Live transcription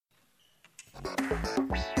Good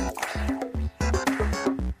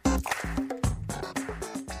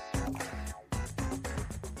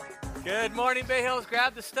morning, Bay Hills.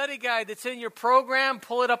 Grab the study guide that's in your program.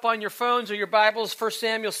 Pull it up on your phones or your Bibles. 1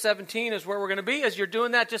 Samuel 17 is where we're going to be. As you're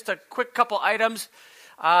doing that, just a quick couple items.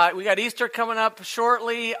 We got Easter coming up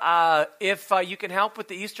shortly. If you can help with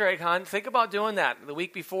the Easter egg hunt, think about doing that. The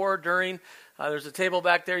week before, during, there's a table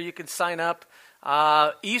back there you can sign up.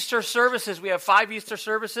 Easter services, we have 5 Easter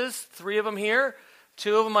services, 3 of them here,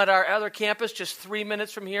 2 of them at our other campus, just 3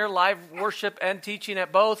 minutes from here, live worship and teaching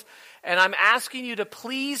at both. And I'm asking you to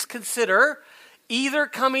please consider either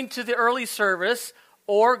coming to the early service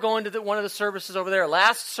or going to one of the services over there.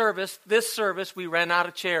 Last service, this service, we ran out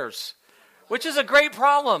of chairs, which is a great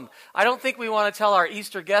problem. I don't think we want to tell our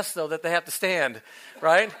Easter guests, though, that they have to stand,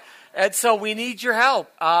 right? And so we need your help.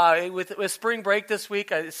 With spring break this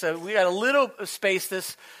week, so we got a little space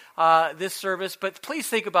this service, but please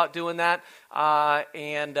think about doing that.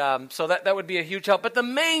 So that would be a huge help. But the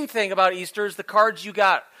main thing about Easter is the cards you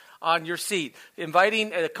got on your seat.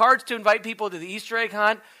 Inviting cards to invite people to the Easter egg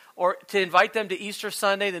hunt or to invite them to Easter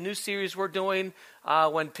Sunday, the new series we're doing,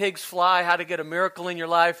 When Pigs Fly, How to Get a Miracle in Your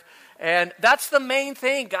Life. And that's the main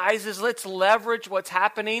thing, guys, is let's leverage what's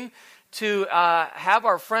happening to have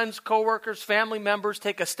our friends, coworkers, family members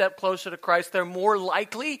take a step closer to Christ. They're more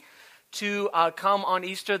likely to come on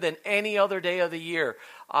Easter than any other day of the year.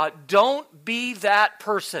 Don't be that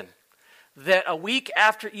person that a week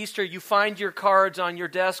after Easter you find your cards on your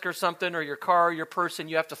desk or something, or your car or your purse, and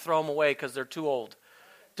you have to throw them away because they're too old.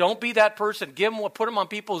 Don't be that person. Put them on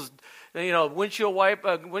people's, windshield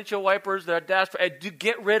wipers, their dashboard.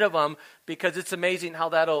 Get rid of them, because it's amazing how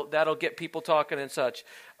that'll get people talking and such.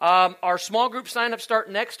 Our small group sign-ups start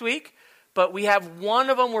next week, but we have one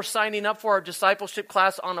of them we're signing up for, our discipleship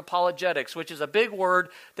class on apologetics, which is a big word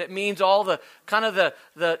that means all the kind of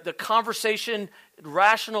the conversation,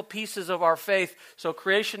 rational pieces of our faith. So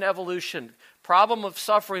creation, evolution, problem of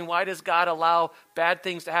suffering, why does God allow bad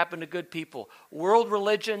things to happen to good people? World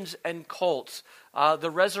religions and cults, the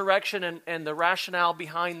resurrection and the rationale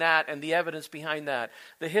behind that and the evidence behind that,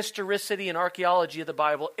 the historicity and archaeology of the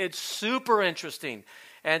Bible. It's super interesting.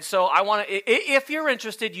 And so if you're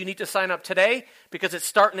interested, you need to sign up today, because it's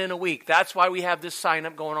starting in a week. That's why we have this sign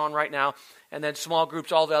up going on right now. And then small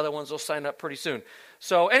groups, all the other ones will sign up pretty soon.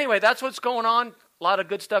 So anyway, that's what's going on. A lot of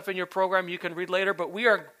good stuff in your program you can read later, but we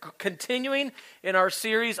are continuing in our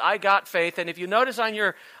series, I Got Faith. And if you notice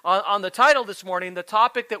on the title this morning, the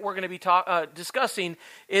topic that we're going to be discussing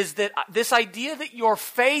is that this idea that your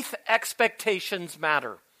faith expectations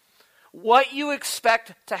matter. What you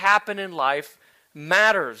expect to happen in life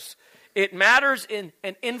matters. It matters and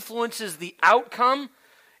influences the outcome.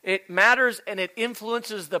 It matters and it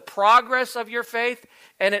influences the progress of your faith,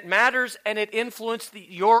 and it matters and it influences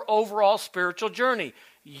your overall spiritual journey.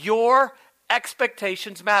 Your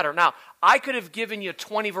expectations matter. Now, I could have given you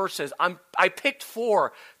 20 verses. I picked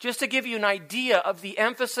 4 just to give you an idea of the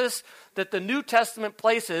emphasis that the New Testament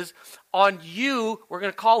places on you, we're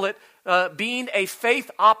going to call it, being a faith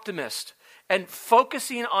optimist, and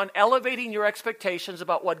focusing on elevating your expectations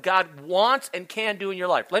about what God wants and can do in your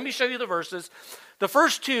life. Let me show you the verses. The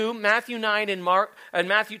first 2, Matthew 9 and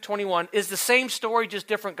Matthew 21, is the same story, just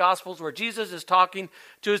different gospels, where Jesus is talking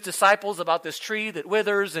to his disciples about this tree that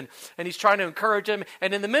withers, and he's trying to encourage them.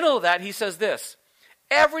 And in the middle of that, he says this: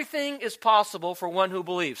 everything is possible for one who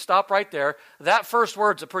believes. Stop right there. That first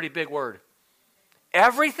word's a pretty big word.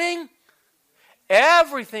 Everything?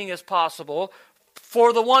 Everything is possible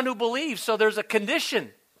for the one who believes. So there's a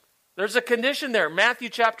condition. There's a condition there. Matthew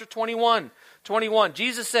chapter 21.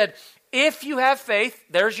 Jesus said, if you have faith,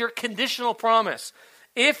 there's your conditional promise.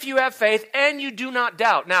 If you have faith and you do not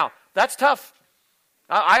doubt. Now, that's tough.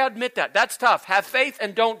 I admit that. That's tough. Have faith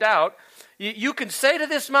and don't doubt. You can say to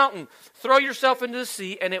this mountain, throw yourself into the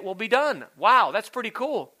sea, and it will be done. Wow, that's pretty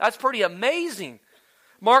cool. That's pretty amazing.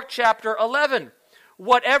 Mark chapter 11.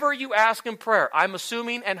 Whatever you ask in prayer, I'm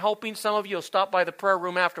assuming and hoping some of you will stop by the prayer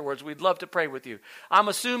room afterwards. We'd love to pray with you. I'm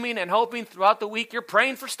assuming and hoping throughout the week you're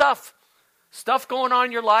praying for stuff. Stuff going on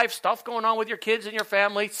in your life, stuff going on with your kids and your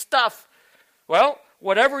family, stuff. Well,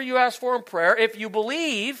 whatever you ask for in prayer, if you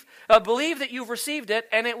believe that you've received it,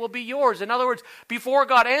 and it will be yours. In other words, before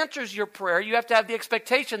God answers your prayer, you have to have the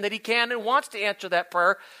expectation that he can and wants to answer that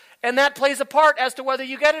prayer, and that plays a part as to whether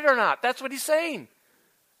you get it or not. That's what he's saying.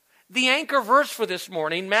 The anchor verse for this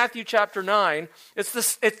morning, Matthew chapter 9, it's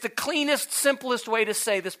the cleanest, simplest way to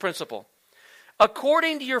say this principle.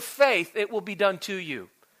 According to your faith, it will be done to you.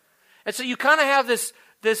 And so you kind of have this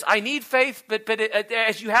I need faith, but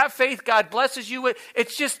as you have faith, God blesses you.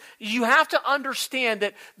 It's just, you have to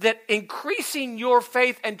understand that increasing your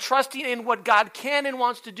faith and trusting in what God can and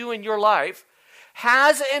wants to do in your life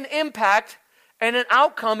has an impact and an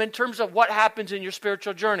outcome in terms of what happens in your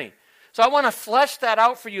spiritual journey. So I want to flesh that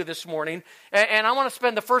out for you this morning, and I want to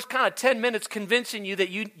spend the first kind of 10 minutes convincing you that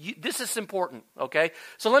this is important, okay?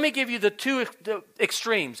 So let me give you the two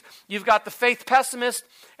extremes. You've got the faith pessimist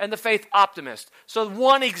and the faith optimist. So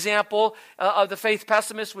one example of the faith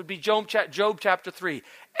pessimist would be Job chapter 3.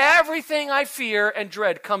 Everything I fear and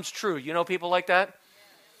dread comes true. You know people like that?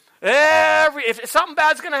 If something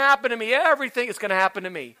bad's going to happen to me, everything is going to happen to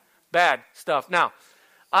me. Bad stuff. Now,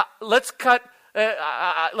 let's cut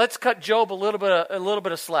Job a little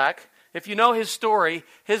bit of slack. If you know his story,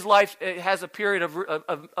 his life has a period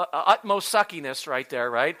of utmost suckiness right there,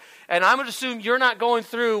 right? And I'm going to assume you're not going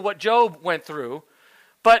through what Job went through,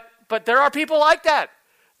 but there are people like that.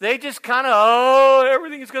 They just kind of,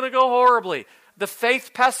 everything is going to go horribly. The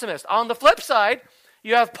faith pessimist. On the flip side,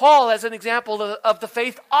 you have Paul as an example of the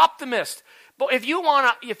faith optimist. But if you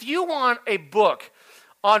want a book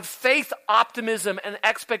on faith, optimism, and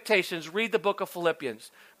expectations, read the book of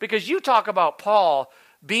Philippians. Because you talk about Paul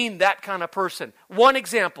being that kind of person. One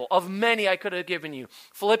example of many I could have given you.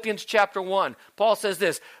 Philippians chapter 1. Paul says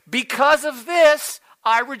this, because of this,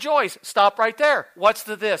 I rejoice. Stop right there. What's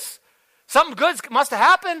the this? Something good must have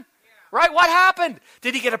happened, right? What happened?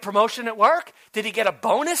 Did he get a promotion at work? Did he get a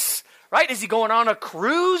bonus? Right? Is he going on a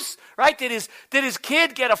cruise? Right? Did his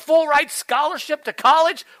kid get a full ride scholarship to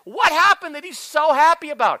college? What happened that he's so happy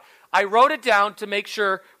about? I wrote it down to make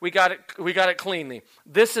sure we got it cleanly.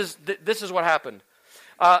 This is what happened.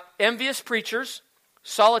 Envious preachers,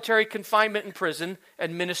 solitary confinement in prison,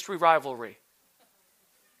 and ministry rivalry.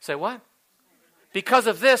 Say what? Because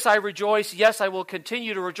of this I rejoice. Yes, I will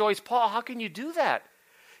continue to rejoice. Paul, how can you do that?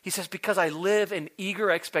 He says, because I live in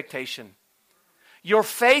eager expectation. Your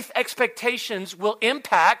faith expectations will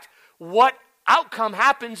impact what outcome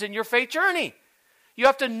happens in your faith journey. You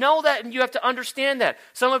have to know that and you have to understand that.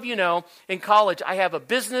 Some of you know, in college, I have a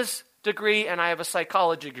business degree and I have a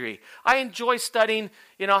psychology degree. I enjoy studying,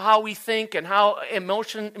 how we think and how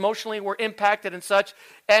emotionally we're impacted and such.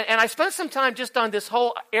 And I spent some time just on this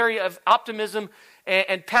whole area of optimism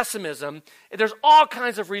and pessimism. There's all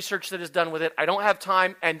kinds of research that is done with it. I don't have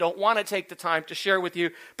time and don't want to take the time to share with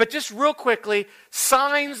you. But just real quickly,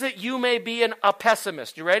 signs that you may be a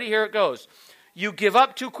pessimist. You ready? Here it goes. You give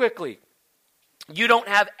up too quickly. You don't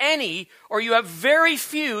have any or you have very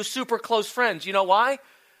few super close friends. You know why?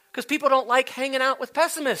 Because people don't like hanging out with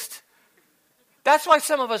pessimists. That's why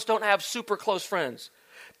some of us don't have super close friends.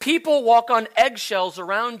 People walk on eggshells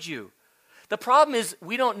around you. The problem is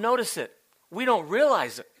we don't notice it. We don't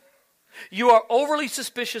realize it. You are overly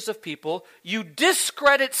suspicious of people. You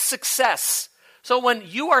discredit success. So when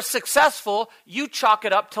you are successful, you chalk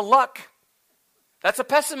it up to luck. That's a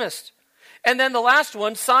pessimist. And then the last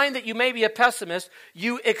one, sign that you may be a pessimist,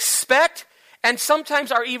 you expect and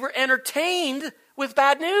sometimes are even entertained with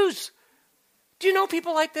bad news. Do you know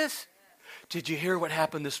people like this? Did you hear what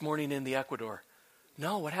happened this morning in the Ecuador?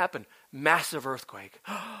 No, what happened? Massive earthquake.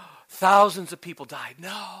 Thousands of people died.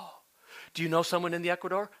 No. Do you know someone in the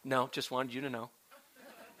Ecuador? No, just wanted you to know.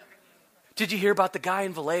 Did you hear about the guy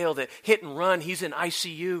in Vallejo that hit and run? He's in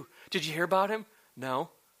ICU. Did you hear about him? No.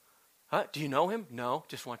 Huh? Do you know him? No,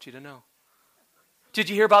 just want you to know. Did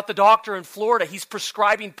you hear about the doctor in Florida? He's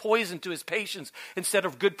prescribing poison to his patients instead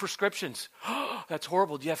of good prescriptions. That's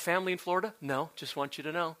horrible. Do you have family in Florida? No, just want you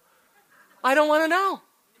to know. I don't want to know.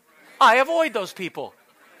 I avoid those people.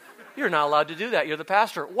 You're not allowed to do that. You're the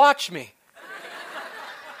pastor. Watch me.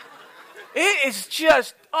 It is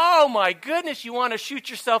just, oh my goodness, you want to shoot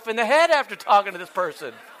yourself in the head after talking to this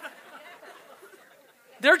person.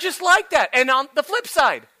 They're just like that. And on the flip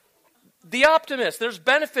side, the optimist, there's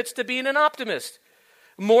benefits to being an optimist.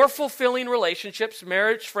 More fulfilling relationships,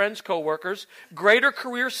 marriage, friends, coworkers, greater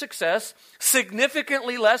career success,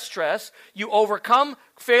 significantly less stress. You overcome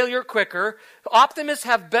failure quicker. Optimists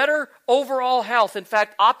have better overall health. In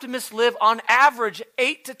fact, optimists live on average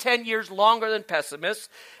 8 to 10 years longer than pessimists.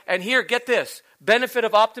 And here, get this, benefit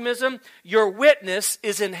of optimism, your witness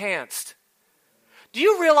is enhanced. Do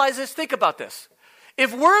you realize this? Think about this.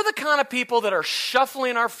 If we're the kind of people that are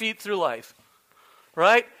shuffling our feet through life,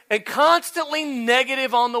 right, and constantly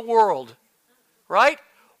negative on the world, right,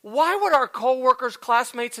 why would our coworkers,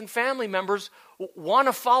 classmates, and family members want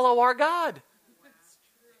to follow our God?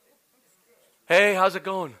 Hey, how's it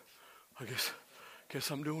going? I guess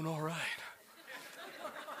I'm doing all right.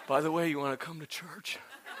 By the way, you want to come to church?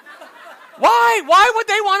 Why? Why would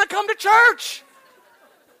they want to come to church?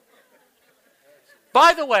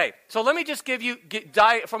 By the way, so let me just give you,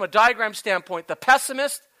 from a diagram standpoint, the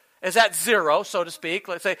pessimist is at 0, so to speak,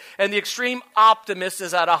 let's say, and the extreme optimist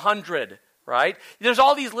is at 100, right? There's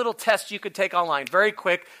all these little tests you could take online, very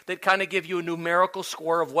quick, that kind of give you a numerical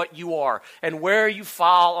score of what you are and where you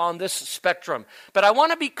fall on this spectrum. But I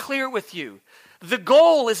want to be clear with you. The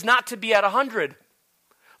goal is not to be at 100.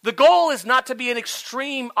 The goal is not to be an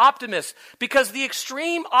extreme optimist, because the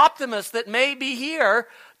extreme optimists that may be here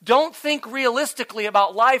don't think realistically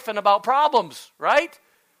about life and about problems, right?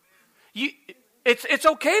 It's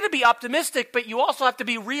okay to be optimistic, but you also have to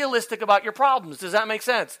be realistic about your problems. Does that make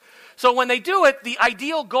sense? So when they do it, the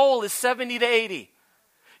ideal goal is 70 to 80.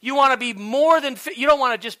 You want to be more than, you don't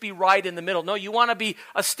want to just be right in the middle. No, you want to be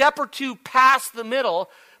a step or two past the middle,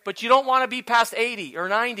 but you don't want to be past 80 or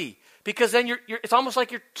 90, because then it's almost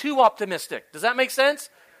like you're too optimistic. Does that make sense?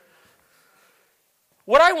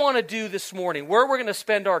 What I want to do this morning, where we're going to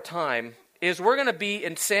spend our time, is we're going to be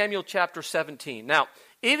in Samuel chapter 17. Now,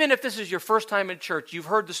 even if this is your first time in church, you've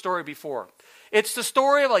heard the story before. It's the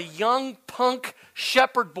story of a young punk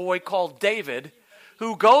shepherd boy called David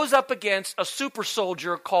who goes up against a super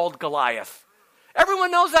soldier called Goliath.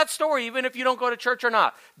 Everyone knows that story, even if you don't go to church or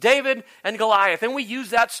not. David and Goliath. And we use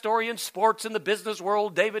that story in sports, in the business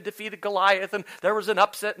world. David defeated Goliath, and there was an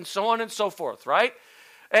upset, and so on and so forth, right?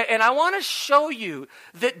 And I want to show you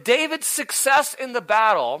that David's success in the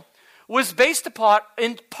battle was based upon,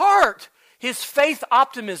 in part, his faith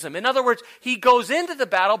optimism. In other words, he goes into the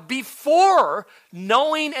battle before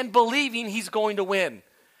knowing and believing he's going to win,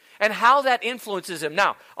 and how that influences him.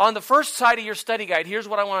 Now, on the first side of your study guide, here's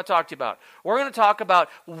what I want to talk to you about. We're going to talk about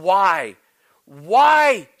why.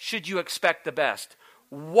 Why should you expect the best?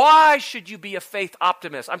 Why should you be a faith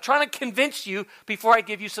optimist? I'm trying to convince you before I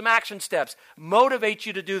give you some action steps, motivate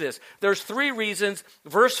you to do this. There's 3 reasons.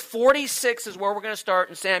 Verse 46 is where we're going to start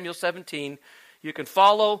in Samuel 17. You can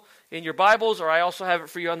follow in your Bibles, or I also have it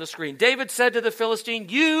for you on the screen. David said to the Philistine,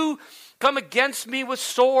 "You come against me with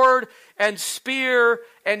sword and spear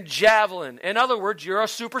and javelin." In other words, you're a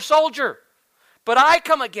super soldier. "But I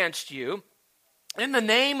come against you in the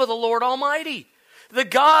name of the Lord Almighty, the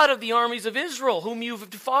God of the armies of Israel, whom you've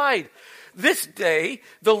defied. This day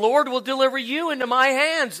the Lord will deliver you into my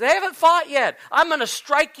hands." They haven't fought yet. "I'm going to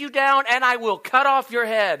strike you down, and I will cut off your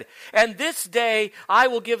head. And this day I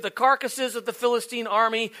will give the carcasses of the Philistine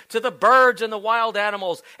army to the birds and the wild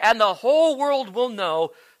animals, and the whole world will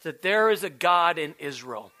know that there is a God in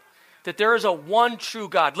Israel, that there is a one true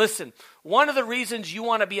God." Listen, one of the reasons you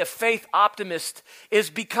want to be a faith optimist is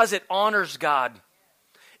because it honors God.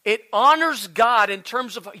 It honors God in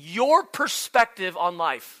terms of your perspective on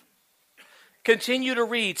life. Continue to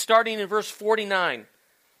read, starting in verse 49.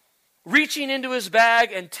 "Reaching into his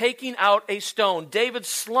bag and taking out a stone, David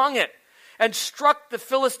slung it and struck the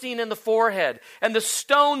Philistine in the forehead. And the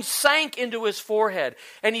stone sank into his forehead,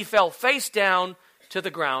 and he fell face down to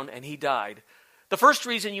the ground, and he died." The first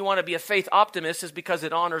reason you want to be a faith optimist is because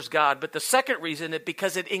it honors God. But the second reason is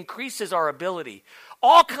because it increases our ability.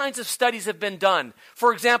 All kinds of studies have been done.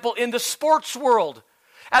 For example, in the sports world,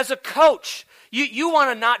 as a coach, you want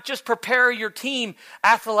to not just prepare your team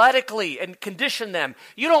athletically and condition them.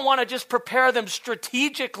 You don't want to just prepare them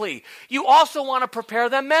strategically. You also want to prepare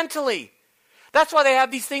them mentally. That's why they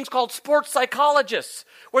have these things called sports psychologists,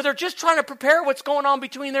 where they're just trying to prepare what's going on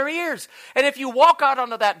between their ears. And if you walk out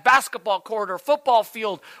onto that basketball court or football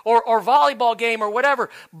field or volleyball game or whatever,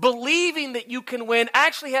 believing that you can win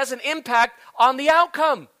actually has an impact on the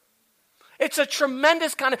outcome. It's a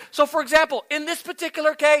tremendous kind of... So for example, in this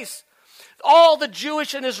particular case, all the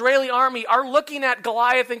Jewish and Israeli army are looking at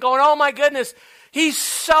Goliath and going, "Oh my goodness, he's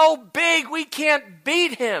so big, we can't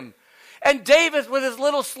beat him." And David, with his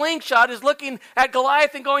little slingshot, is looking at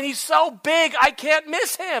Goliath and going, "He's so big, I can't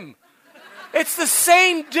miss him." It's the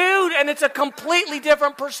same dude, and it's a completely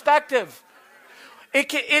different perspective.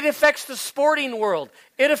 It affects the sporting world.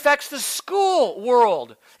 It affects the school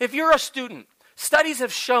world. If you're a student, studies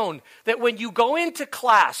have shown that when you go into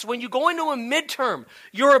class, when you go into a midterm,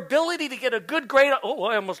 your ability to get a good grade... Oh,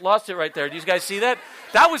 I almost lost it right there. Do you guys see that?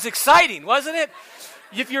 That was exciting, wasn't it?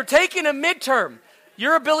 If you're taking a midterm,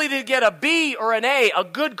 your ability to get a B or an A, a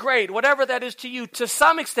good grade, whatever that is to you, to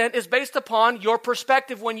some extent is based upon your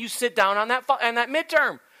perspective when you sit down on that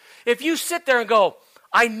midterm. If you sit there and go,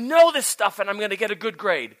 "I know this stuff and I'm going to get a good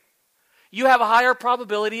grade," you have a higher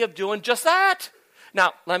probability of doing just that.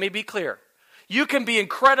 Now, let me be clear. You can be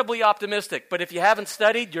incredibly optimistic, but if you haven't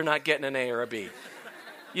studied, you're not getting an A or a B.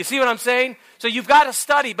 You see what I'm saying? So you've got to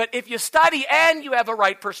study, but if you study and you have a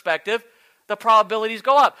right perspective, the probabilities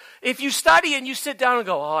go up. If you study and you sit down and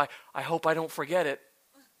go, "Oh, I hope I don't forget it,"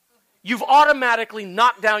 you've automatically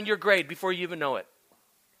knocked down your grade before you even know it.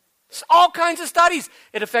 All kinds of studies.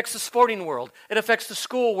 It affects the sporting world. It affects the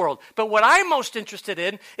school world. But what I'm most interested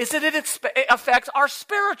in is that it affects our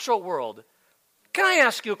spiritual world. Can I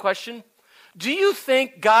ask you a question? Do you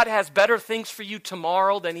think God has better things for you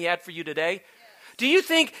tomorrow than he had for you today? Do you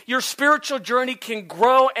think your spiritual journey can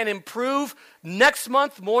grow and improve next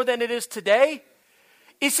month more than it is today?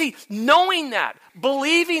 You see, knowing that,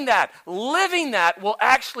 believing that, living that will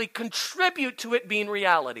actually contribute to it being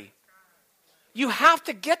reality. You have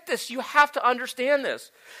to get this. You have to understand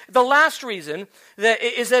this. The last reason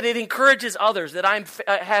is that it encourages others, that I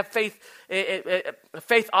have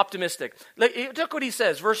faith optimistic. Look what he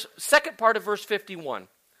says, second part of verse 51.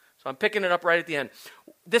 So I'm picking it up right at the end.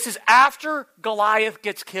 This is after Goliath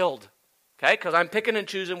gets killed. Okay, because I'm picking and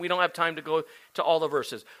choosing. We don't have time to go to all the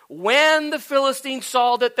verses. When the Philistines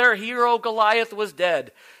saw that their hero Goliath was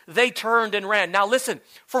dead, they turned and ran. Now listen,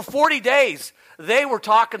 for 40 days, they were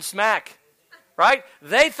talking smack. Right?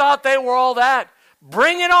 They thought they were all that.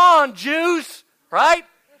 Bring it on, Jews. Right?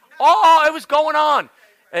 Oh, it was going on.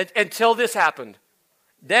 Until this happened.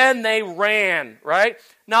 Then they ran. Right?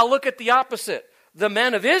 Now look at the opposite. The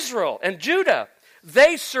men of Israel and Judah,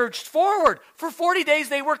 they surged forward. For 40 days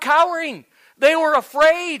they were cowering. They were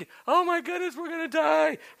afraid. Oh my goodness, we're going to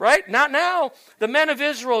die. Right? Not now. The men of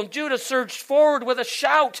Israel and Judah surged forward with a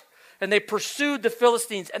shout. And they pursued the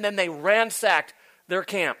Philistines. And then they ransacked their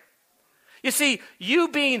camp. You see, you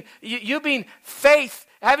being faith,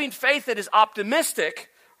 having faith that is optimistic,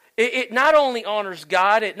 it not only honors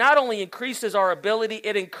God, it not only increases our ability,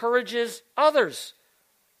 it encourages others.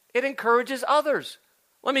 It encourages others.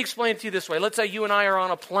 Let me explain it to you this way. Let's say you and I are on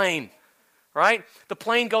a plane, right? The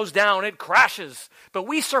plane goes down, it crashes, but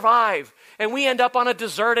we survive, and we end up on a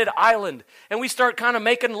deserted island, and we start kind of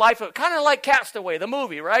making life, kind of like Castaway, the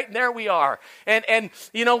movie, right? And there we are. And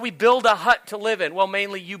you know, we build a hut to live in. Well,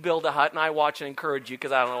 mainly you build a hut, and I watch and encourage you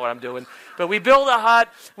because I don't know what I'm doing. But we build a hut,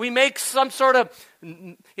 we make some sort of,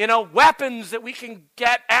 weapons that we can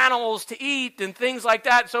get animals to eat and things like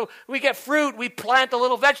that. So we get fruit, we plant a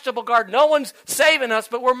little vegetable garden. No one's saving us,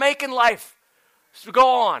 but we're making life. So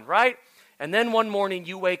go on, right? And then one morning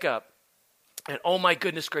you wake up and oh my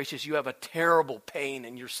goodness gracious, you have a terrible pain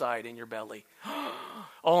in your side, in your belly.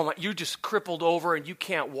 Oh my, you're just crippled over and you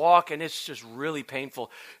can't walk and it's just really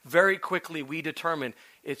painful. Very quickly we determine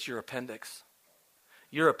it's your appendix.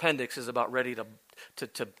 Your appendix is about ready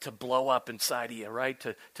to blow up inside of you, right?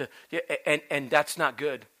 And that's not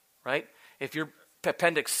good, right? If your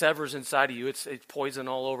appendix severs inside of you, it's poison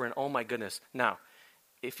all over and oh my goodness. Now,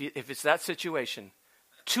 if it's that situation,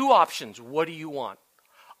 two options. What do you want?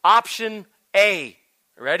 Option A.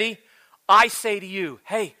 Ready? I say to you,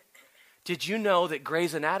 hey, did you know that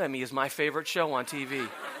Grey's Anatomy is my favorite show on TV?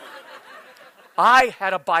 I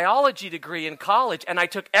had a biology degree in college, and I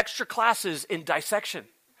took extra classes in dissection.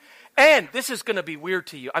 And this is going to be weird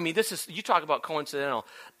to you. I mean, you talk about coincidental.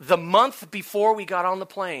 The month before we got on the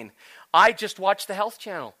plane, I just watched the Health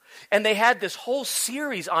Channel, and they had this whole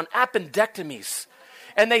series on appendectomies.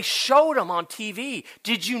 And they showed them on TV.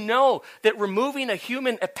 Did you know that removing a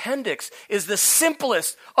human appendix is the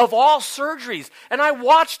simplest of all surgeries? And I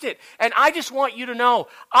watched it, and I just want you to know,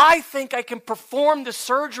 I think I can perform the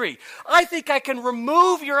surgery. I think I can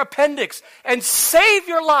remove your appendix and save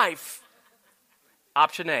your life.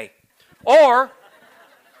 Option A. Or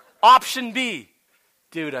option B.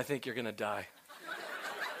 Dude, I think you're going to die.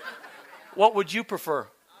 What would you prefer?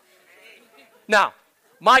 Now,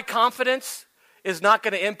 my confidence is not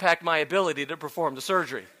going to impact my ability to perform the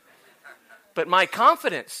surgery. But my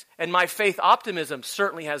confidence and my faith optimism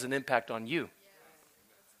certainly has an impact on you.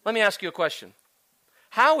 Let me ask you a question.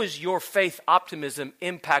 How is your faith optimism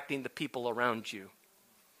impacting the people around you?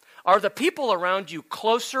 Are the people around you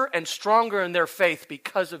closer and stronger in their faith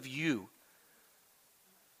because of you?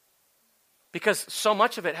 Because so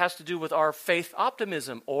much of it has to do with our faith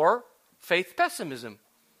optimism or faith pessimism.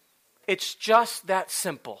 It's just that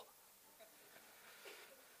simple.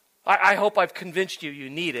 I hope I've convinced you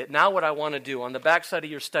need it. Now what I want to do on the backside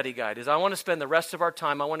of your study guide is I want to spend the rest of our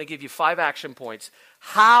time, I want to give you 5 action points.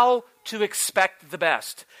 How to expect the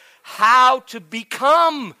best. How to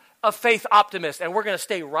become a faith optimist. And we're going to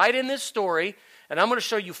stay right in this story, and I'm going to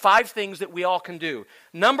show you 5 things that we all can do.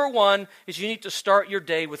 Number 1 is you need to start your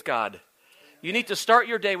day with God. You need to start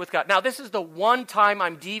your day with God. Now, this is the one time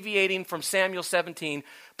I'm deviating from Samuel 17,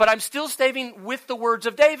 but I'm still staying with the words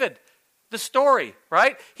of David. The story,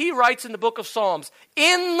 right? He writes in the book of Psalms,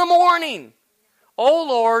 in the morning, O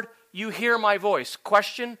Lord, you hear my voice.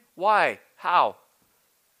 Question, why? How?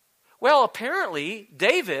 Well, apparently,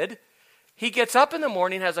 David, he gets up in the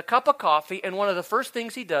morning, has a cup of coffee, and one of the first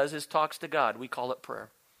things he does is talks to God. We call it prayer.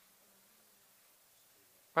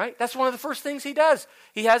 Right? That's one of the first things he does.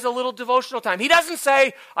 He has a little devotional time. He doesn't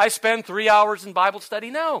say, I spend 3 hours in Bible study.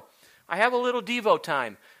 No. I have a little Devo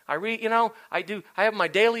time. I read, I have my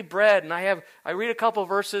daily bread, and I read a couple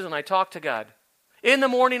verses, and I talk to God. In the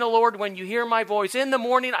morning, O Lord, when you hear my voice, in the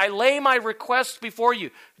morning I lay my requests before you.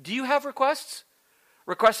 Do you have requests?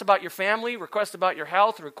 Requests about your family, requests about your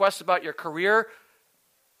health, requests about your career.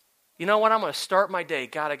 You know what? I'm going to start my day.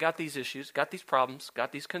 God, I got these issues, got these problems,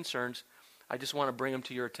 got these concerns. I just want to bring them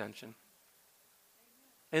to your attention.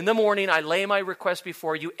 In the morning, I lay my request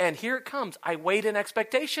before you, and here it comes. I wait in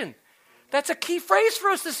expectation. That's a key phrase for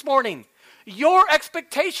us this morning. Your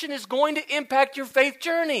expectation is going to impact your faith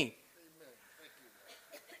journey.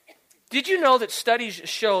 Did you know that studies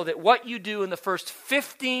show that what you do in the first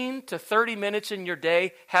 15 to 30 minutes in your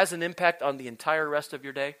day has an impact on the entire rest of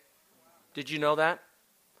your day? Did you know that?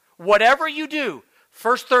 Whatever you do,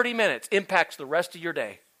 first 30 minutes impacts the rest of your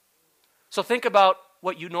day. So think about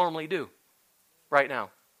what you normally do right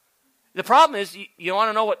now. The problem is, you want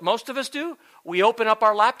to know what most of us do? We open up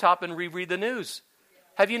our laptop and reread the news.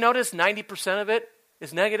 Have you noticed 90% of it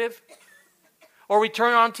is negative? Or we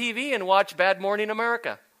turn on TV and watch Bad Morning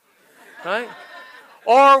America, right?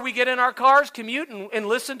 Or we get in our cars, commute, and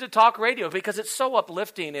listen to talk radio because it's so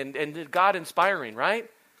uplifting and God-inspiring, right?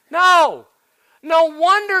 No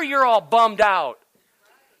wonder you're all bummed out.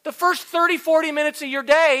 The first 30, 40 minutes of your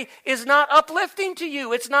day is not uplifting to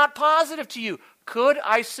you. It's not positive to you. Could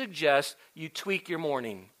I suggest you tweak your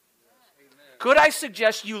morning? Could I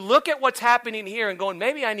suggest you look at what's happening here and going,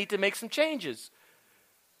 maybe I need to make some changes?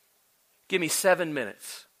 Give me 7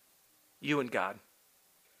 minutes, you and God.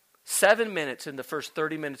 7 minutes in the first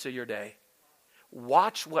 30 minutes of your day.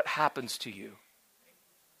 Watch what happens to you.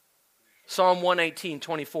 Psalm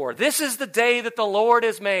 118:24. This is the day that the Lord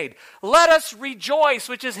has made. Let us rejoice,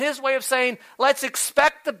 which is his way of saying, let's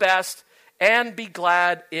expect the best and be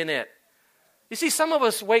glad in it. You see, some of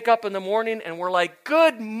us wake up in the morning and we're like,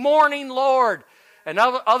 good morning, Lord. And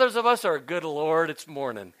others of us are, good Lord, it's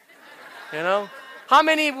morning. How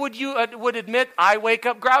many would admit, I wake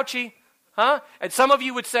up grouchy? Huh? And some of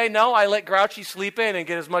you would say, no, I let grouchy sleep in and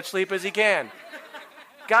get as much sleep as he can.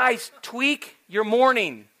 Guys, tweak your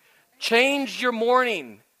morning. Change your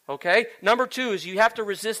morning, okay? Number 2 is you have to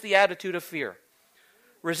resist the attitude of fear.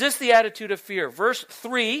 Resist the attitude of fear. Verse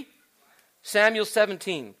 3, Samuel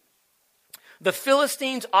 17. The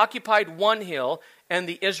Philistines occupied one hill and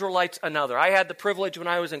the Israelites another. I had the privilege when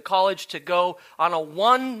I was in college to go on a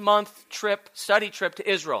 1-month study trip to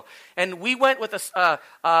Israel. And we went with a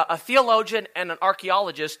theologian and an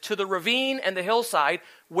archaeologist to the ravine and the hillside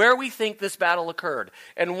where we think this battle occurred.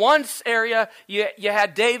 In one area, you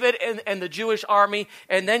had David and the Jewish army,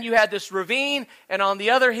 and then you had this ravine, and on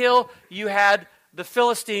the other hill, you had the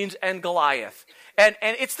Philistines and Goliath. And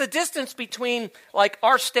it's the distance between like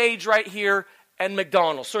our stage right here and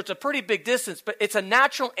McDonald's. So it's a pretty big distance, but it's a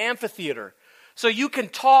natural amphitheater. So you can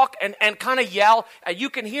talk and kind of yell, and you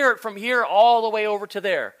can hear it from here all the way over to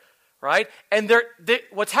there, right? And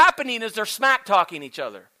what's happening is they're smack talking each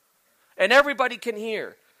other. And everybody can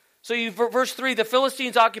hear. So verse 3, the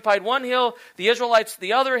Philistines occupied one hill, the Israelites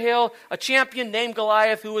the other hill. A champion named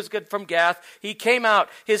Goliath, who was good from Gath, he came out.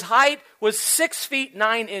 His height was 6 feet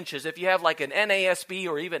 9 inches. If you have like an NASB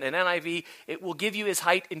or even an NIV, it will give you his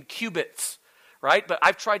height in cubits, right? But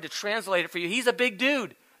I've tried to translate it for you. He's a big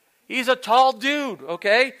dude. He's a tall dude,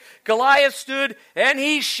 okay? Goliath stood and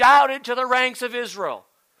he shouted to the ranks of Israel.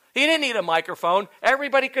 He didn't need a microphone.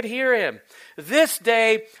 Everybody could hear him. This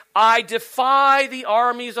day, I defy the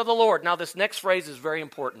armies of the Lord. Now, this next phrase is very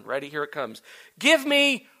important. Ready? Here it comes. Give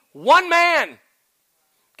me one man.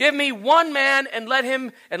 Give me one man and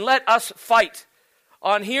let us fight.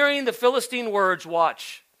 On hearing the Philistine words,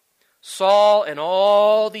 watch. Saul and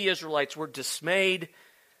all the Israelites were dismayed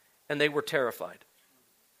and they were terrified.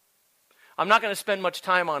 I'm not going to spend much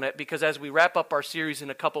time on it because as we wrap up our series in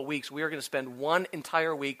a couple weeks, we are going to spend one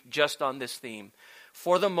entire week just on this theme.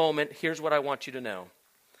 For the moment, here's what I want you to know.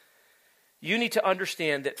 You need to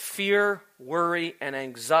understand that fear, worry, and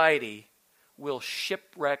anxiety will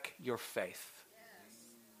shipwreck your faith.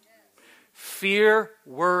 Fear,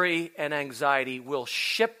 worry, and anxiety will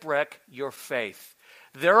shipwreck your faith.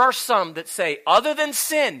 There are some that say, other than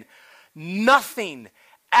sin, nothing,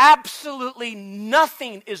 absolutely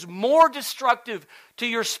nothing is more destructive to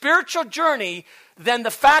your spiritual journey than the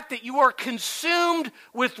fact that you are consumed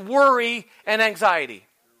with worry and anxiety.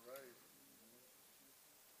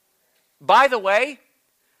 By the way,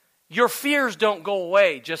 your fears don't go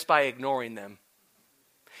away just by ignoring them.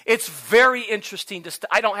 It's very interesting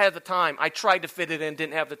I don't have the time. I tried to fit it in,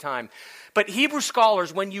 didn't have the time. But Hebrew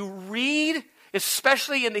scholars, when you read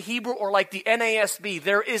especially in the Hebrew or like the NASB,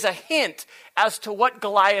 there is a hint as to what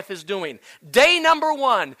Goliath is doing. Day number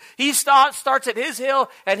 1, he starts at his hill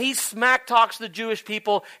and he smack talks the Jewish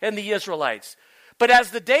people and the Israelites. But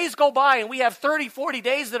as the days go by, and we have 30, 40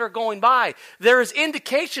 days that are going by, there is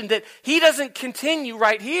indication that he doesn't continue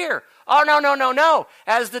right here. Oh, no.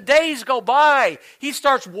 As the days go by, he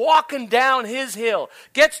starts walking down his hill,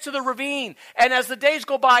 gets to the ravine, and as the days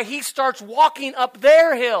go by, he starts walking up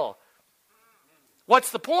their hill.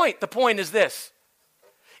 What's the point? The point is this.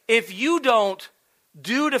 If you don't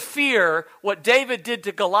do to fear what David did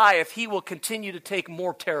to Goliath, he will continue to take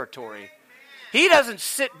more territory. He doesn't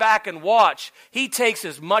sit back and watch. He takes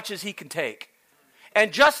as much as he can take.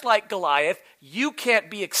 And just like Goliath, you can't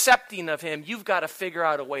be accepting of him. You've got to figure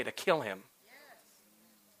out a way to kill him.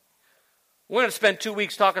 We're going to spend 2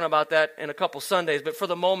 weeks talking about that in a couple Sundays, but for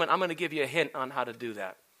the moment, I'm going to give you a hint on how to do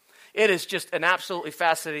that. It is just an absolutely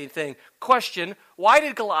fascinating thing. Question, why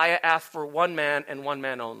did Goliath ask for one man and one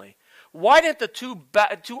man only? Why didn't the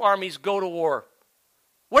two armies go to war?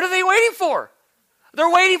 What are they waiting for? They're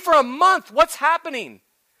waiting for a month. What's happening?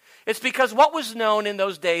 It's because what was known in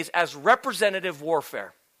those days as representative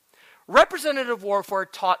warfare. Representative warfare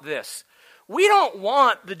taught this. We don't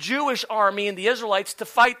want the Jewish army and the Israelites to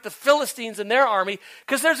fight the Philistines and their army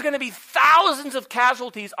because there's going to be thousands of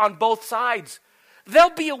casualties on both sides.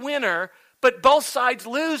 There'll be a winner, but both sides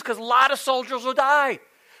lose because a lot of soldiers will die.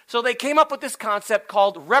 So they came up with this concept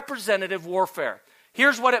called representative warfare.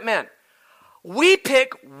 Here's what it meant. We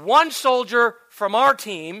pick one soldier from our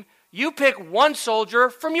team, you pick one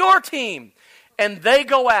soldier from your team, and they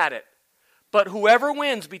go at it. But whoever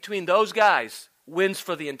wins between those guys wins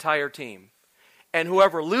for the entire team. And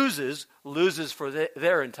whoever loses, loses for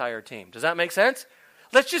their entire team. Does that make sense?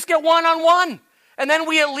 Let's just get one-on-one. And then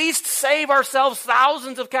we at least save ourselves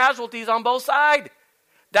thousands of casualties on both sides.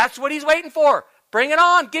 That's what he's waiting for. Bring it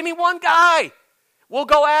on. Give me one guy. We'll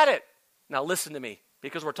go at it. Now listen to me,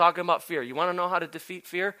 because we're talking about fear. You want to know how to defeat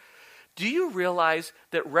fear? Do you realize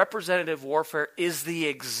that representative warfare is the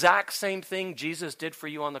exact same thing Jesus did for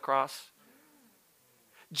you on the cross?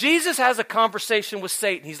 Jesus has a conversation with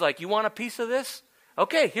Satan. He's like, you want a piece of this?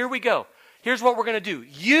 Okay, here we go. Here's what we're going to do.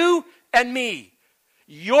 You and me.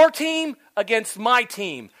 Your team against my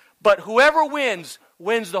team. But whoever wins,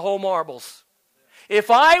 wins the whole marbles. If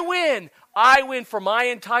I win for my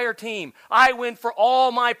entire team. I win for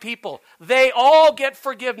all my people. They all get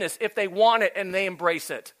forgiveness if they want it and they embrace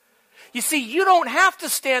it. You see, you don't have to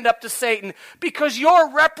stand up to Satan because your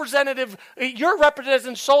representative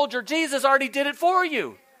soldier, Jesus, already did it for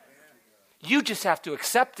you. You just have to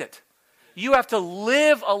accept it. You have to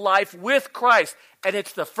live a life with Christ. And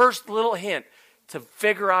it's the first little hint to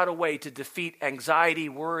figure out a way to defeat anxiety,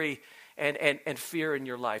 worry, and fear in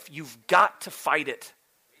your life. You've got to fight it.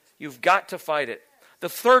 You've got to fight it. The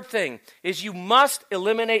third thing is you must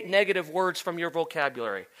eliminate negative words from your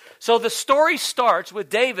vocabulary. So the story starts with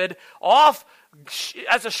David off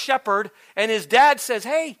as a shepherd, and his dad says,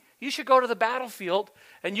 hey, you should go to the battlefield,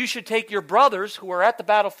 and you should take your brothers who are at the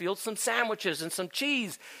battlefield some sandwiches and some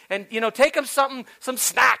cheese, and, take them some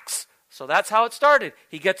snacks. So that's how it started.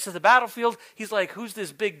 He gets to the battlefield. He's like, who's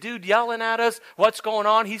this big dude yelling at us? What's going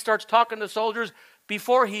on? He starts talking to soldiers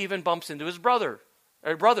before he even bumps into his brothers.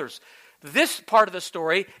 This part of the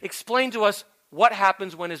story explains to us what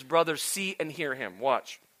happens when his brothers see and hear him.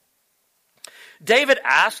 Watch. David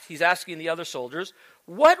asked, he's asking the other soldiers,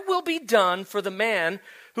 what will be done for the man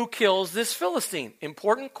who kills this Philistine?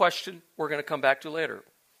 Important question we're going to come back to later.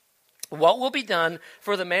 What will be done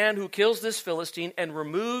for the man who kills this Philistine and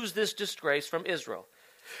removes this disgrace from Israel?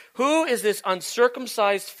 Who is this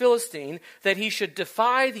uncircumcised Philistine that he should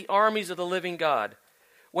defy the armies of the living God?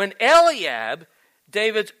 When Eliab,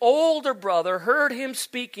 David's older brother, heard him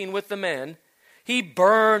speaking with the men, he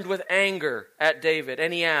burned with anger at David,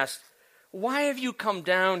 and he asked, why have you come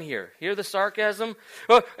down here? Hear the sarcasm?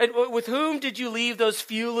 With whom did you leave those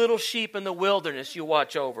few little sheep in the wilderness you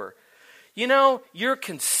watch over? You're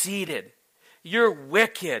conceited. You're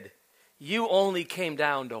wicked. You only came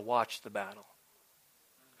down to watch the battle.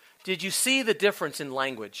 Did you see the difference in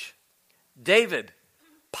language? David,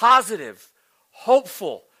 positive,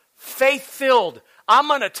 hopeful, faith-filled. I'm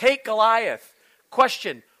going to take Goliath.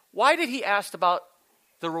 Question, why did he ask about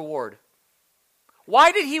the reward?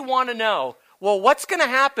 Why did he want to know, well, what's going to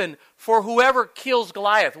happen for whoever kills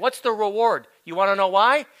Goliath? What's the reward? You want to know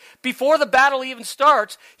why? Before the battle even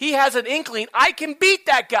starts, he has an inkling, I can beat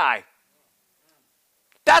that guy.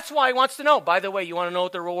 That's why he wants to know. By the way, you want to know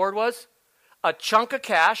what the reward was? A chunk of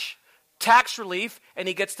cash, tax relief, and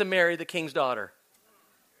he gets to marry the king's daughter.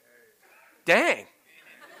 Dang.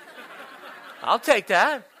 I'll take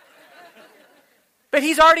that. But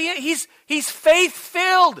he's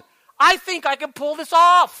faith-filled. I think I can pull this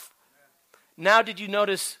off. Now did you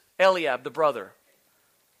notice Eliab, the brother?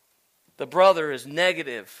 The brother is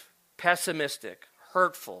negative, pessimistic,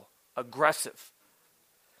 hurtful, aggressive.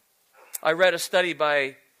 I read a study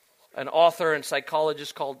by an author and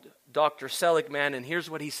psychologist called Dr. Seligman, and here's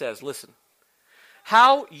what he says. Listen.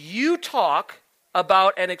 How you talk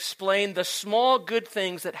about and explain the small good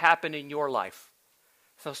things that happen in your life.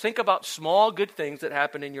 So think about small good things that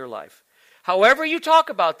happen in your life. However you talk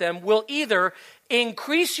about them will either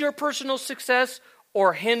increase your personal success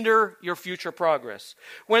or hinder your future progress.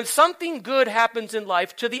 When something good happens in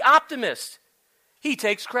life, to the optimist, he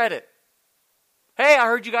takes credit. Hey, I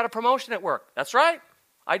heard you got a promotion at work. That's right.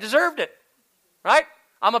 I deserved it. Right?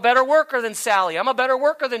 I'm a better worker than Sally. I'm a better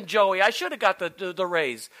worker than Joey. I should have got the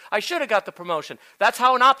raise. I should have got the promotion. That's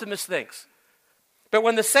how an optimist thinks. But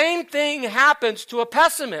when the same thing happens to a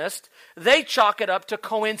pessimist, they chalk it up to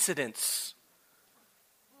coincidence.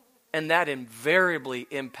 And that invariably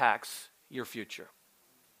impacts your future.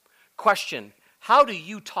 Question, how do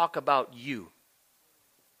you talk about you?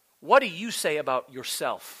 What do you say about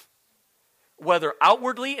yourself? Whether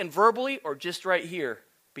outwardly and verbally or just right here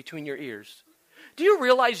between your ears. Do you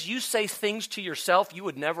realize you say things to yourself you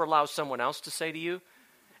would never allow someone else to say to you?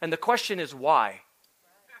 And the question is why?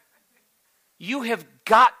 You have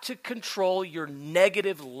got to control your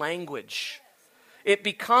negative language. It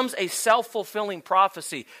becomes a self-fulfilling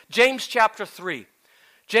prophecy. James chapter 3.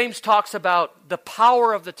 James talks about the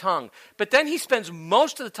power of the tongue. But then he spends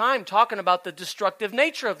most of the time talking about the destructive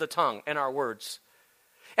nature of the tongue and our words.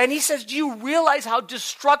 And he says, do you realize how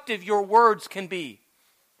destructive your words can be?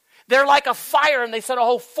 They're like a fire, and they set a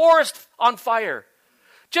whole forest on fire.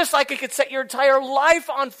 Just like it could set your entire life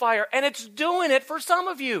on fire. And it's doing it for some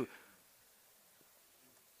of you.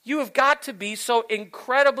 You have got to be so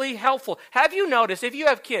incredibly helpful. Have you noticed, if you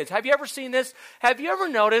have kids, have you ever seen this? Have you ever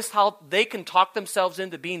noticed how they can talk themselves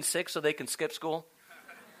into being sick so they can skip school?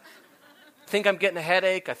 I think I'm getting a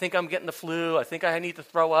headache. I think I'm getting the flu. I think I need to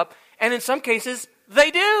throw up. And in some cases, they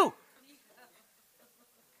do.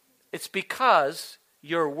 It's because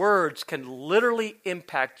your words can literally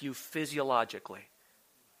impact you physiologically.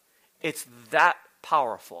 It's that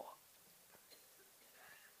powerful.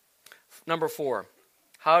 Number 4.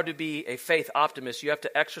 How to be a faith optimist. You have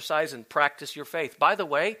to exercise and practice your faith. By the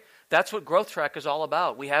way, that's what Growth Track is all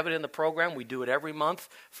about. We have it in the program. We do it every month,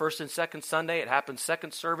 first and second Sunday. It happens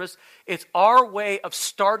second service. It's our way of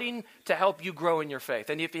starting to help you grow in your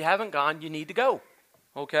faith. And if you haven't gone, you need to go.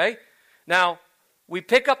 Okay? Now, we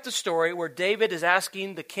pick up the story where David is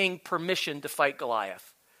asking the king permission to fight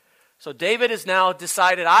Goliath. So David has now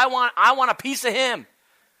decided, I want a piece of him.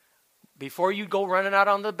 Before you go running out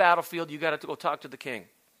on the battlefield, you got to go talk to the king.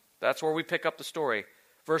 That's where we pick up the story.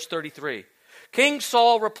 Verse 33. King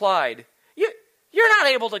Saul replied, You're not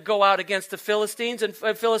able to go out against the Philistine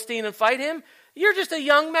and fight him. You're just a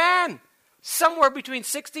young man. Somewhere between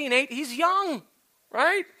 60 and 80. He's young,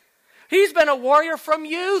 right? He's been a warrior from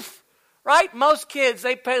youth, right? Most kids,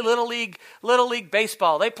 they play little league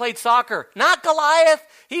baseball. They played soccer. Not Goliath.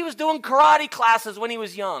 He was doing karate classes when he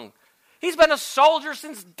was young. He's been a soldier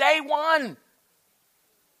since day one.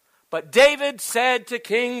 But David said to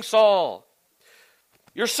King Saul,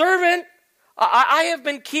 Your servant, I have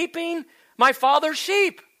been keeping my father's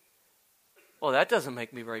sheep. Well, that doesn't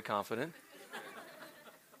make me very confident.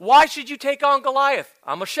 Why should you take on Goliath?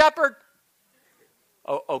 I'm a shepherd.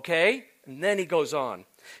 Oh, okay. And then he goes on.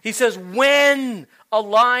 He says, when a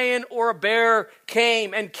lion or a bear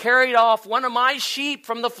came and carried off one of my sheep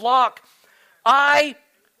from the flock, I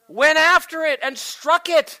went after it and struck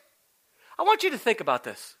it. I want you to think about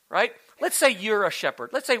this, right? Let's say you're a shepherd.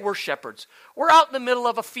 Let's say we're shepherds. We're out in the middle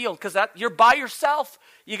of a field because you're by yourself.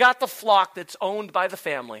 You got the flock that's owned by the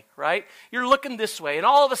family, right? You're looking this way, and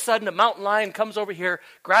all of a sudden a mountain lion comes over here,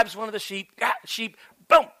 grabs one of the sheep,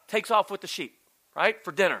 boom, takes off with the sheep, right?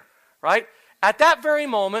 For dinner, right? At that very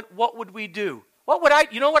moment, what would we do?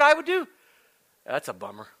 You know what I would do? That's a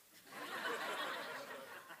bummer.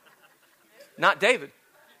 Not David.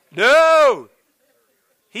 No!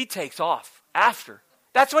 He takes off after.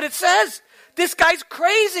 That's what it says. This guy's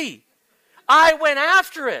crazy. I went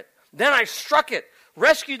after it. Then I struck it,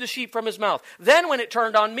 rescued the sheep from his mouth. Then when it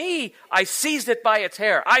turned on me, I seized it by its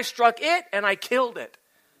hair. I struck it and I killed it.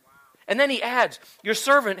 Wow. And then he adds, your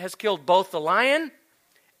servant has killed both the lion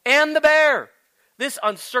and the bear. This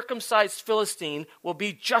uncircumcised Philistine will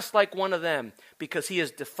be just like one of them because he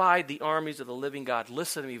has defied the armies of the living God.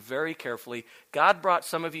 Listen to me very carefully. God brought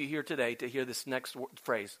some of you here today to hear this next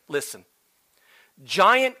phrase. Listen.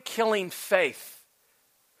 Giant killing faith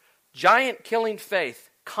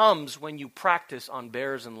comes when you practice on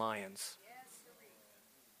bears and lions.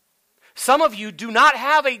 Some of you do not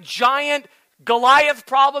have a giant Goliath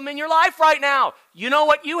problem in your life right now. You know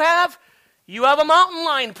what you have? You have a mountain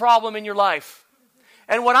lion problem in your life.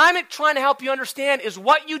 And what I'm trying to help you understand is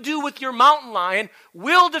what you do with your mountain lion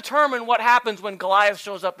will determine what happens when Goliath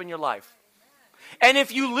shows up in your life. And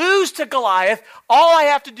if you lose to Goliath, all I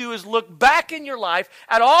have to do is look back in your life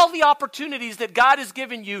at all the opportunities that God has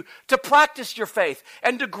given you to practice your faith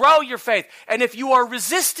and to grow your faith. And if you are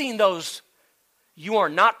resisting those, you are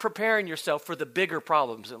not preparing yourself for the bigger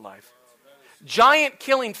problems in life. Giant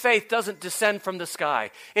killing faith doesn't descend from the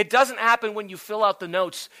sky. It doesn't happen when you fill out the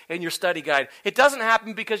notes in your study guide. It doesn't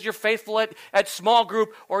happen because you're faithful at small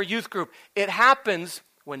group or youth group. It happens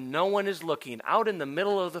when no one is looking, out in the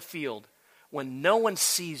middle of the field, when no one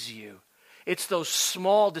sees you. It's those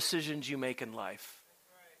small decisions you make in life.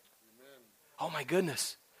 Oh my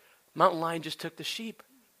goodness, mountain lion just took the sheep.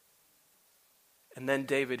 And then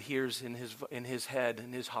David hears in his head,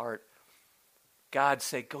 in his heart, God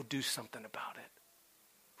say, go do something about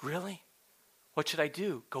it. Really? What should I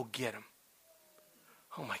do? Go get him.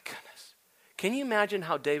 Oh my goodness. Can you imagine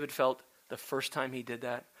how David felt the first time he did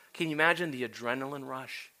that? Can you imagine the adrenaline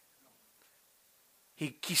rush?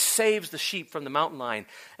 He saves the sheep from the mountain lion.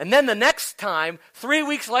 And then the next time, 3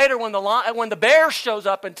 weeks later, when the bear shows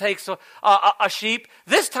up and takes a sheep,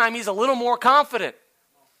 this time he's a little more confident.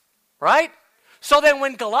 Right? So then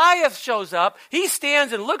when Goliath shows up, he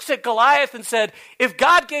stands and looks at Goliath and said, if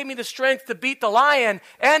God gave me the strength to beat the lion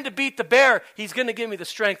and to beat the bear, he's going to give me the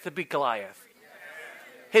strength to beat Goliath.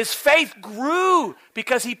 His faith grew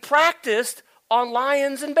because he practiced on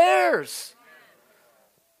lions and bears.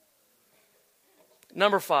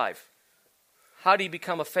 Number 5, how do you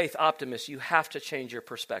become a faith optimist? You have to change your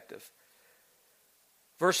perspective.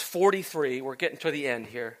 Verse 43, we're getting to the end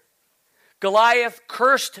here. Goliath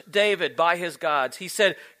cursed David by his gods. He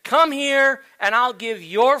said, come here and I'll give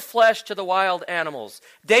your flesh to the wild animals.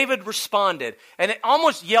 David responded and it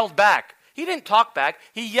almost yelled back. He didn't talk back,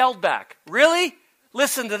 he yelled back. Really?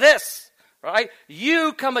 Listen to this, right?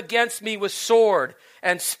 You come against me with sword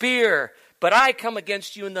and spear, but I come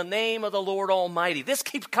against you in the name of the Lord Almighty. This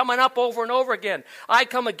keeps coming up over and over again. I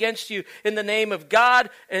come against you in the name of God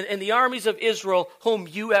and the armies of Israel whom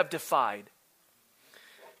you have defied.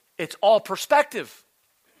 It's all perspective.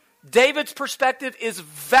 David's perspective is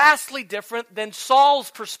vastly different than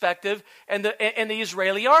Saul's perspective and the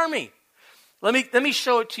Israeli army. Let me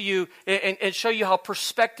show it to you and show you how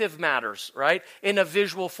perspective matters, right? In a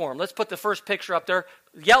visual form. Let's put the first picture up there.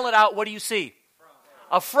 Yell it out. What do you see?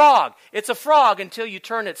 A frog. It's a frog until you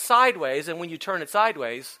turn it sideways, and when you turn it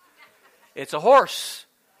sideways, it's a horse.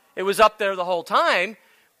 It was up there the whole time.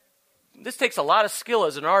 This takes a lot of skill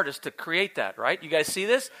as an artist to create that, right? You guys see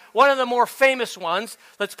this? One of the more famous ones.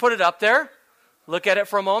 Let's put it up there. Look at it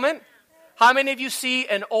for a moment. How many of you see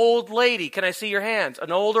an old lady? Can I see your hands?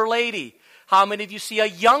 An older lady. How many of you see a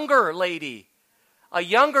younger lady? A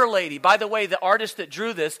younger lady. By the way, the artist that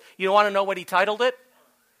drew this, you want to know what he titled it?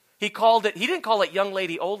 He didn't call it young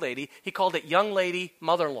lady, old lady. He called it young lady,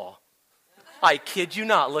 mother-in-law. I kid you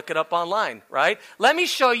not. Look it up online, right? Let me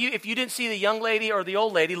show you, if you didn't see the young lady or the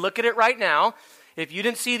old lady, look at it right now. If you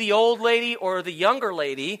didn't see the old lady or the younger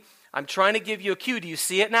lady, I'm trying to give you a cue. Do you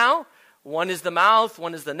see it now? One is the mouth,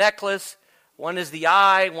 one is the necklace, one is the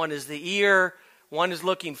eye, one is the ear, one is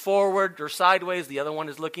looking forward or sideways, the other one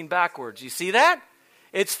is looking backwards. You see that?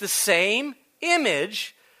 It's the same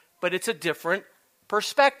image, but it's a different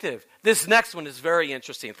perspective. This next one is very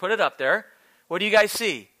interesting. Put it up there. What do you guys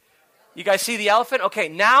see? You guys see the elephant? Okay,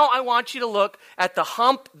 now I want you to look at the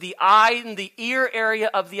hump, the eye, and the ear area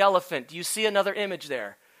of the elephant. Do you see another image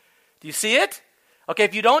there? Do you see it? Okay,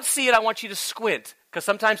 if you don't see it, I want you to squint. Because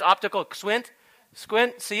sometimes optical, squint,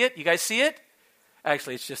 see it? You guys see it?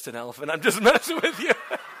 Actually, it's just an elephant. I'm just messing with you.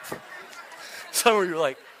 Some of you are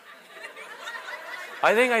like,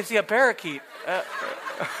 I think I see a parakeet.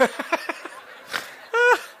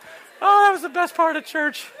 Oh, that was the best part of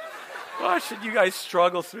church. Why should you guys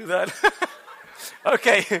struggle through that?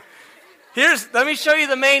 Okay, let me show you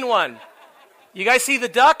the main one. You guys see the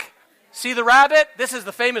duck? See the rabbit? This is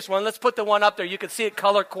the famous one. Let's put the one up there. You can see it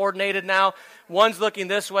color coordinated now. One's looking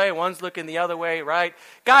this way, one's looking the other way, right?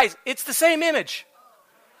 Guys, it's the same image.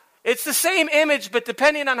 It's the same image, but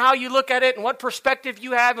depending on how you look at it and what perspective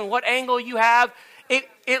you have and what angle you have,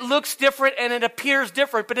 it looks different and it appears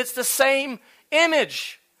different, but it's the same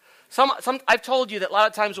image. I've told you that a lot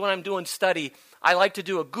of times when I'm doing study, I like to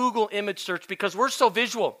do a Google image search because we're so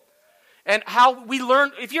visual. And how we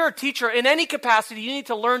learn, if you're a teacher in any capacity, you need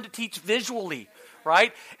to learn to teach visually,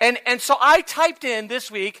 right? And so I typed in this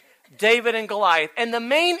week, David and Goliath. And the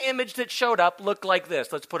main image that showed up looked like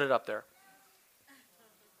this. Let's put it up there.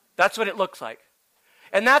 That's what it looks like.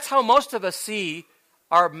 And that's how most of us see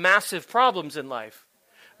our massive problems in life.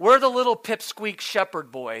 We're the little pipsqueak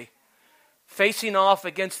shepherd boy facing off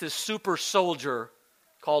against this super soldier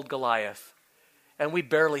called Goliath. And we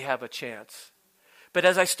barely have a chance. But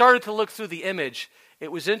as I started to look through the image,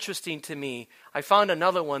 it was interesting to me. I found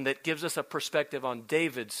another one that gives us a perspective on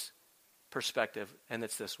David's perspective, and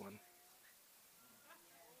it's this one.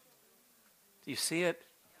 Do you see it?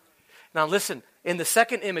 Now listen, in the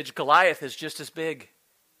second image, Goliath is just as big.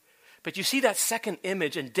 But you see that second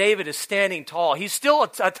image, and David is standing tall. He's still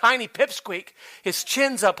a tiny pipsqueak. His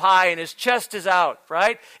chin's up high and his chest is out,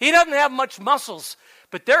 right? He doesn't have much muscles.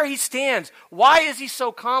 But there he stands. Why is he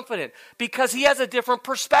so confident? Because he has a different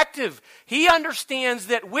perspective. He understands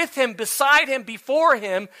that with him, beside him, before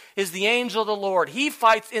him is the angel of the Lord. He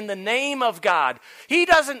fights in the name of God. He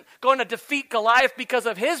doesn't going to defeat Goliath because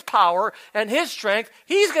of his power and his strength.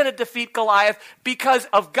 He's going to defeat Goliath because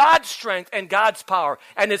of God's strength and God's power.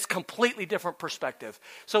 And it's completely different perspective.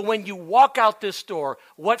 So when you walk out this door,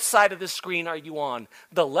 what side of the screen are you on?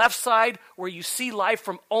 The left side where you see life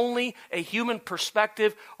from only a human perspective,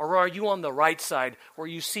 or are you on the right side where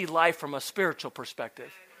you see life from a spiritual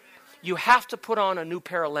perspective? You have to put on a new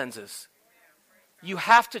pair of lenses. You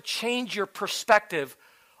have to change your perspective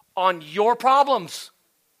on your problems.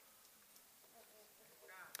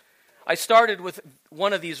 I started with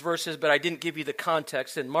one of these verses, but I didn't give you the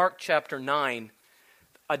context. In Mark chapter 9,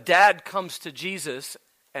 a dad comes to Jesus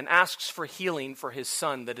and asks for healing for his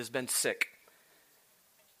son that has been sick.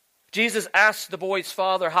 Jesus asks the boy's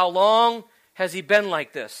father, "How long has he been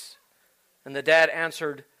like this?" And the dad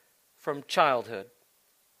answered, "From childhood.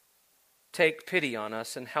 Take pity on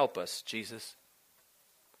us and help us, Jesus."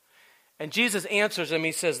 And Jesus answers him,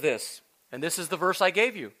 he says this, and this is the verse I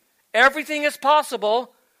gave you. Everything is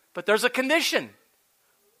possible, but there's a condition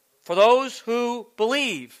for those who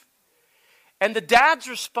believe. And the dad's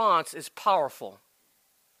response is powerful.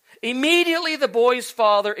 Immediately the boy's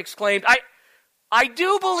father exclaimed, I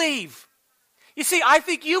do believe. You see, I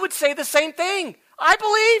think you would say the same thing. I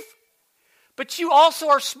believe. But you also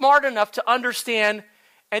are smart enough to understand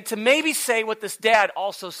and to maybe say what this dad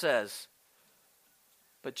also says.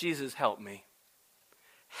 But Jesus, help me.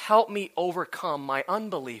 Help me overcome my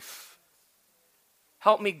unbelief.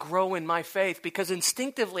 Help me grow in my faith. Because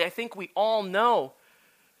instinctively, I think we all know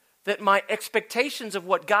that my expectations of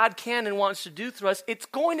what God can and wants to do through us, it's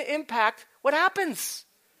going to impact what happens.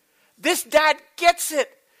 This dad gets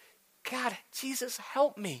it. God, Jesus,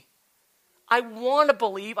 help me. I want to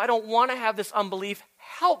believe. I don't want to have this unbelief.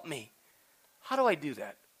 Help me. How do I do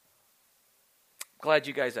that? Glad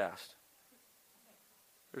you guys asked.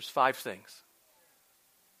 There's 5 things.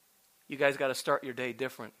 You guys got to start your day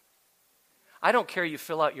different. I don't care you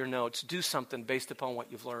fill out your notes. Do something based upon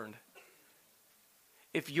what you've learned.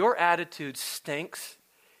 If your attitude stinks,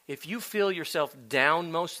 if you feel yourself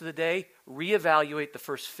down most of the day, reevaluate the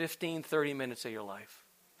first 15, 30 minutes of your life.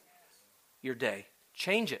 Your day.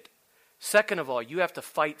 Change it. Second of all, you have to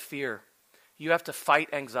fight fear. You have to fight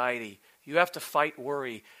anxiety. You have to fight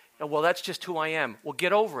worry. Well, that's just who I am. Well,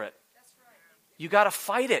 get over it. You got to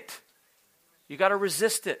fight it. You got to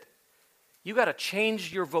resist it. You got to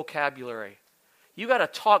change your vocabulary. You got to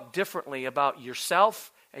talk differently about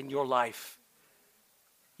yourself and your life.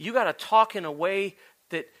 You got to talk in a way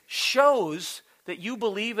that shows that you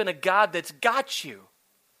believe in a God that's got you.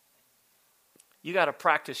 You got to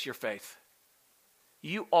practice your faith.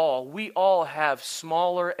 We all have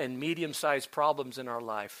smaller and medium-sized problems in our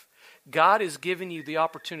life. God is giving you the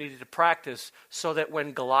opportunity to practice so that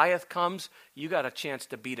when Goliath comes, you got a chance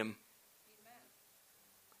to beat him. Amen.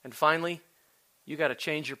 And finally, you got to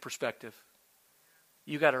change your perspective.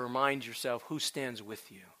 You got to remind yourself who stands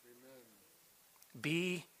with you. Amen.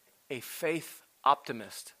 Be a faith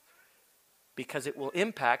optimist because it will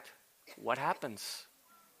impact what happens.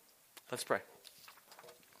 Let's pray.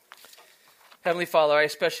 Heavenly Father, I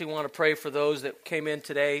especially want to pray for those that came in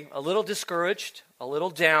today a little discouraged, a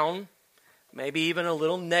little down, maybe even a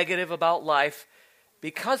little negative about life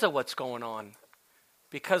because of what's going on.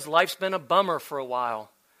 Because life's been a bummer for a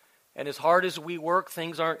while. And as hard as we work,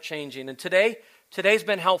 things aren't changing. And today's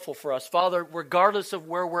been helpful for us. Father, regardless of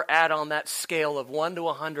where we're at on that scale of 1 to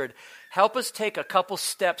 100, help us take a couple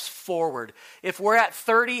steps forward. If we're at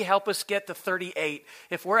 30, help us get to 38.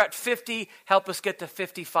 If we're at 50, help us get to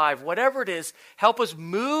 55. Whatever it is, help us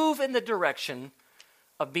move in the direction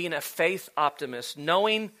of being a faith optimist,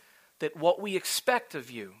 knowing that what we expect of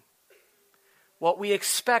you, what we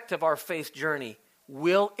expect of our faith journey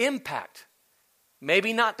will impact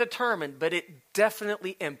Maybe not determined, but it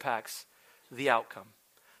definitely impacts the outcome.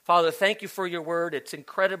 Father, thank you for your word. It's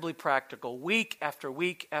incredibly practical, week after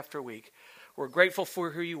week after week. We're grateful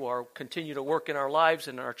for who you are. Continue to work in our lives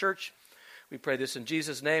and in our church. We pray this in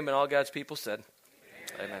Jesus' name, and all God's people said,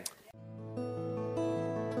 Amen.